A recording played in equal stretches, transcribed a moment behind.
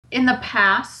In the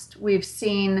past, we've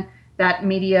seen that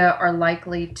media are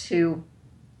likely to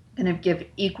kind of give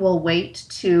equal weight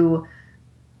to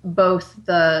both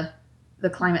the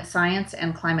climate science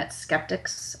and climate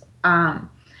skeptics.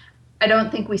 I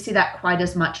don't think we see that quite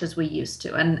as much as we used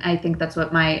to, and I think that's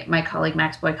what my colleague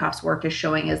Max Boykoff's work is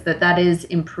showing, is that that is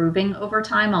improving over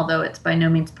time, although it's by no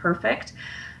means perfect.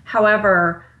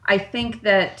 However, I think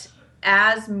that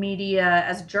as media,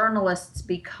 as journalists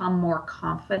become more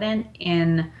confident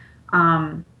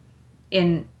um,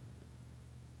 in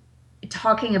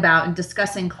talking about and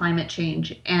discussing climate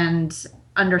change and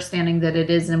understanding that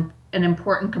it is an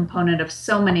important component of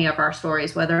so many of our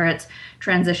stories, whether it's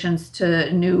transitions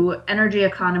to new energy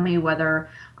economy, whether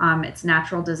it's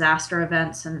natural disaster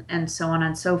events, and so on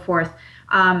and so forth.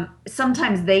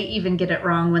 Sometimes they even get it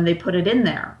wrong when they put it in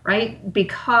there, right?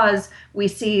 Because we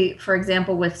see, for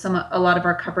example, with a lot of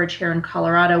our coverage here in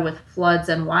Colorado with floods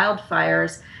and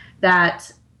wildfires, that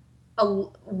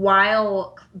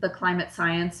while the climate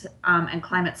science and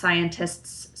climate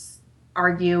scientists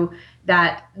argue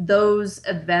that those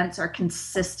events are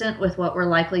consistent with what we're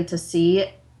likely to see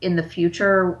in the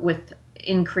future with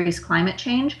increased climate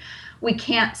change, we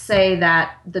can't say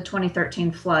that the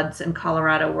 2013 floods in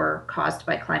Colorado were caused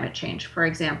by climate change, for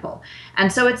example.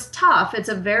 And so it's tough. It's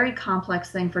a very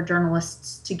complex thing for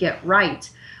journalists to get right.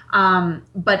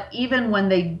 But even when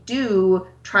they do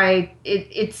try,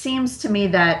 it seems to me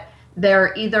that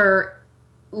they're either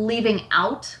leaving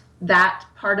out that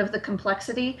part of the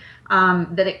complexity,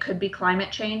 that it could be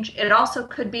climate change. It also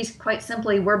could be quite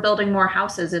simply we're building more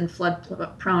houses in flood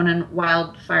prone and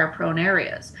wildfire prone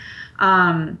areas.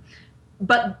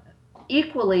 But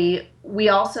equally, we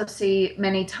also see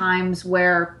many times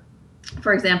where,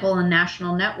 for example, in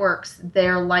national networks,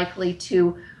 they're likely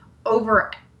to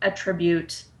over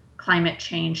attribute climate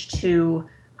change to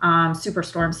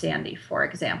Superstorm Sandy, for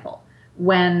example,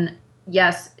 when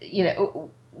yes,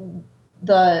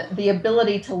 the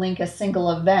ability to link a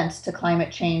single event to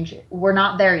climate change, we're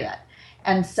not there yet.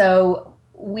 And so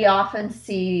we often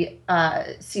see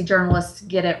journalists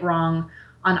get it wrong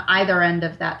on either end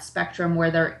of that spectrum,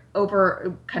 where they're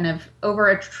over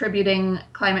attributing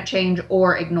climate change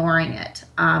or ignoring it,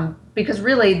 because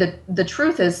really the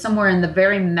truth is somewhere in the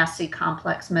very messy,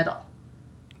 complex middle.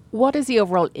 What is the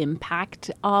overall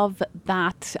impact of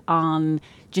that on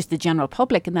just the general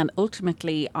public and then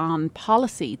ultimately on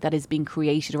policy that is being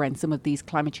created around some of these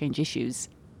climate change issues?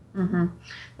 Mm-hmm.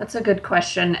 That's a good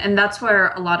question. And that's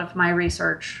where a lot of my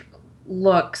research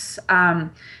looks.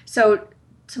 So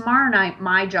tomorrow night,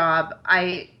 my job,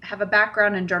 I have a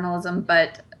background in journalism,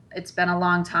 but it's been a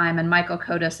long time. And Michael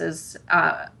Kotis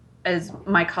is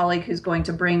my colleague who's going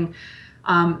to bring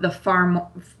the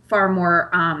far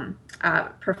more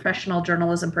professional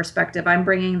journalism perspective. I'm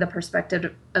bringing the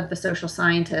perspective of the social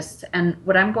scientists. And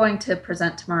what I'm going to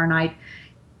present tomorrow night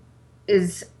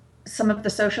is some of the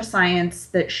social science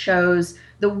that shows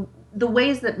the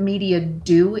ways that media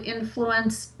do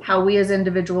influence how we as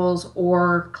individuals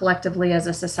or collectively as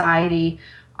a society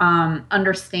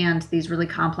understand these really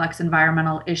complex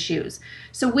environmental issues.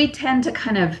 So we tend to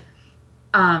kind of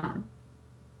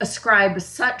ascribe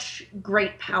such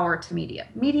great power to media.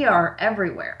 Media are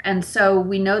everywhere. And so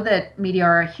we know that media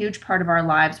are a huge part of our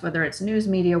lives, whether it's news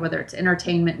media, whether it's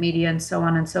entertainment media, and so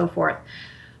on and so forth.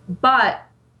 But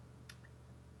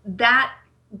that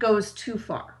goes too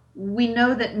far. We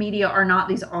know that media are not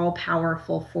these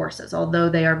all-powerful forces, although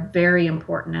they are very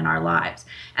important in our lives.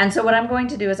 And so what I'm going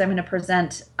to do is I'm going to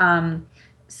present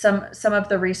some of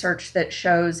the research that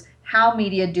shows how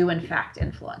media do in fact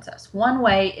influence us. One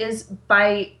way is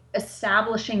by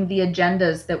establishing the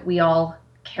agendas that we all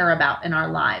care about in our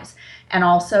lives, and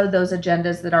also those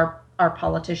agendas that our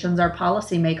politicians, our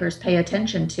policymakers pay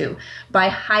attention to, by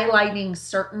highlighting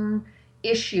certain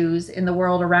issues in the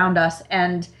world around us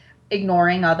and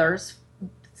ignoring others,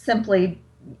 simply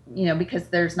because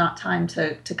there's not time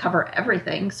to cover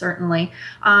everything, certainly.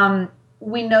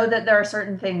 We know that there are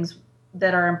certain things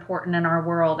that are important in our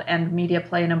world, and media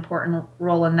play an important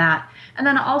role in that. And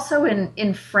then also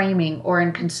in framing or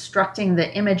in constructing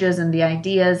the images and the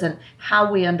ideas and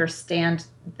how we understand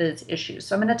these issues.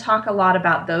 So I'm going to talk a lot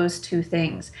about those two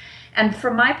things. And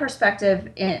from my perspective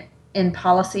in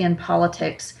policy and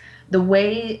politics, the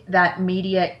way that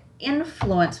media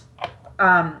influence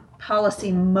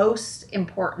policy most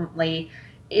importantly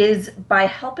is by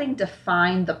helping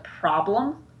define the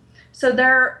problem. So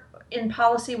in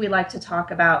policy, we like to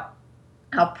talk about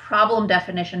how problem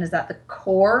definition is at the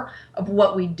core of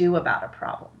what we do about a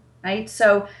problem, right?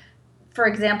 So, for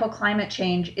example, climate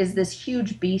change is this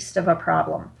huge beast of a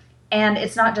problem. And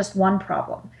it's not just one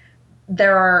problem.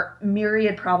 there are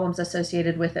myriad problems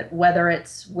associated with it, whether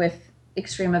it's with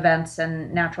extreme events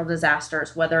and natural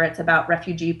disasters, whether it's about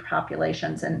refugee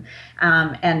populations and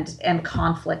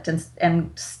conflict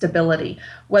and stability,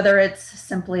 whether it's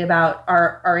simply about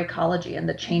our ecology and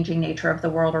the changing nature of the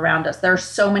world around us. There are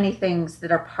so many things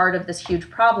that are part of this huge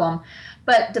problem,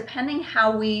 but depending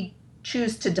how we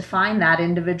choose to define that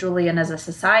individually and as a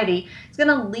society, it's going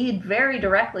to lead very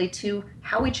directly to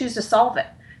how we choose to solve it.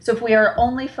 So if we are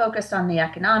only focused on the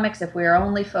economics, if we are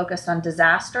only focused on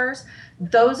disasters,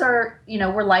 those are,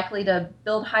 we're likely to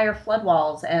build higher flood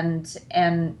walls and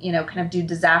kind of do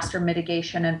disaster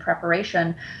mitigation and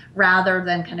preparation rather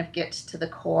than kind of get to the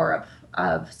core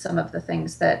of some of the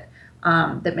things that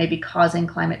may be causing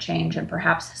climate change and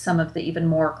perhaps some of the even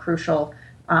more crucial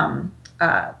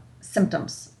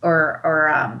symptoms or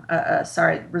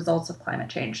results of climate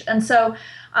change. And so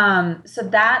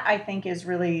that I think is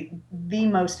really the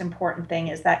most important thing,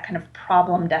 is that kind of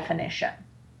problem definition.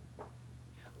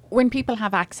 When people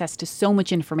have access to so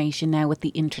much information now with the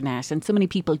internet, and so many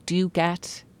people do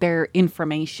get their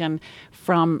information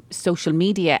from social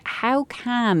media, how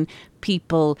can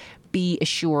people be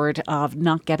assured of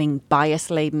not getting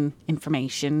bias-laden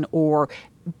information or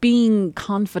being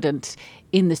confident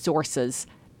in the sources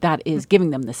that is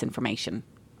giving them this information?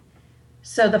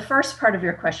 So the first part of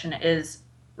your question is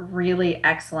really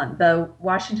excellent. The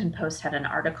Washington Post had an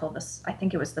article I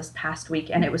think it was this past week,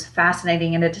 and it was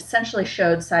fascinating, and it essentially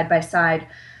showed side by side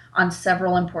on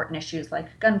several important issues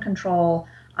like gun control,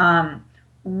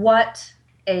 what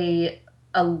a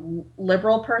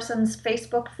liberal person's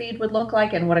Facebook feed would look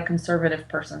like and what a conservative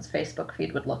person's Facebook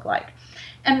feed would look like.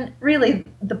 And really,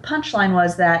 the punchline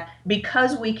was that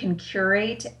because we can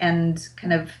curate and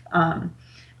kind of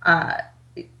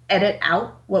edit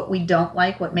out what we don't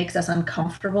like, what makes us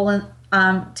uncomfortable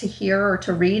to hear or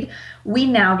to read, we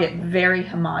now get very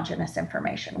homogenous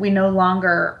information. We no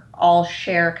longer all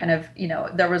share kind of,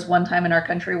 there was one time in our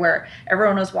country where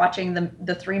everyone was watching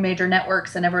the three major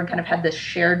networks and everyone kind of had this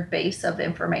shared base of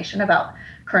information about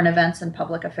current events and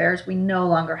public affairs. We no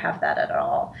longer have that at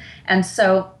all. And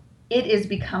so it is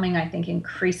becoming, I think,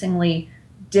 increasingly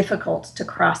difficult to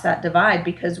cross that divide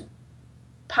because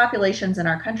populations in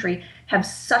our country have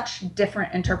such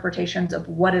different interpretations of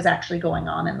what is actually going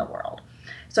on in the world.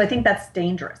 So I think that's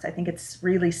dangerous. I think it's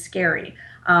really scary.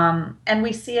 And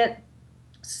we see it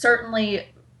certainly,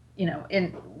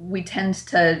 we tend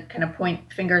to kind of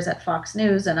point fingers at Fox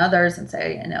News and others and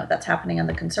say, that's happening on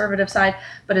the conservative side,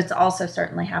 but it's also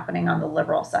certainly happening on the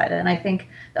liberal side. And I think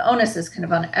the onus is kind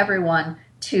of on everyone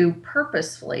to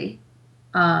purposefully,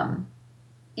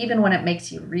 even when it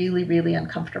makes you really, really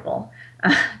uncomfortable,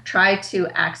 try to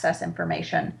access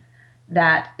information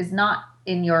that is not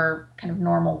in your kind of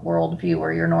normal worldview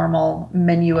or your normal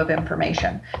menu of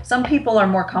information. Some people are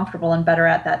more comfortable and better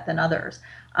at that than others.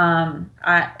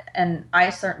 I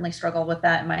certainly struggle with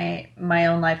that in my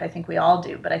own life. I think we all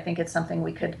do, but I think it's something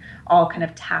we could all kind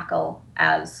of tackle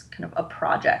as kind of a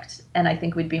project. And I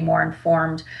think we'd be more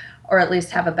informed, or at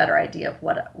least have a better idea of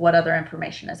what other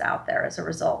information is out there as a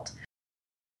result.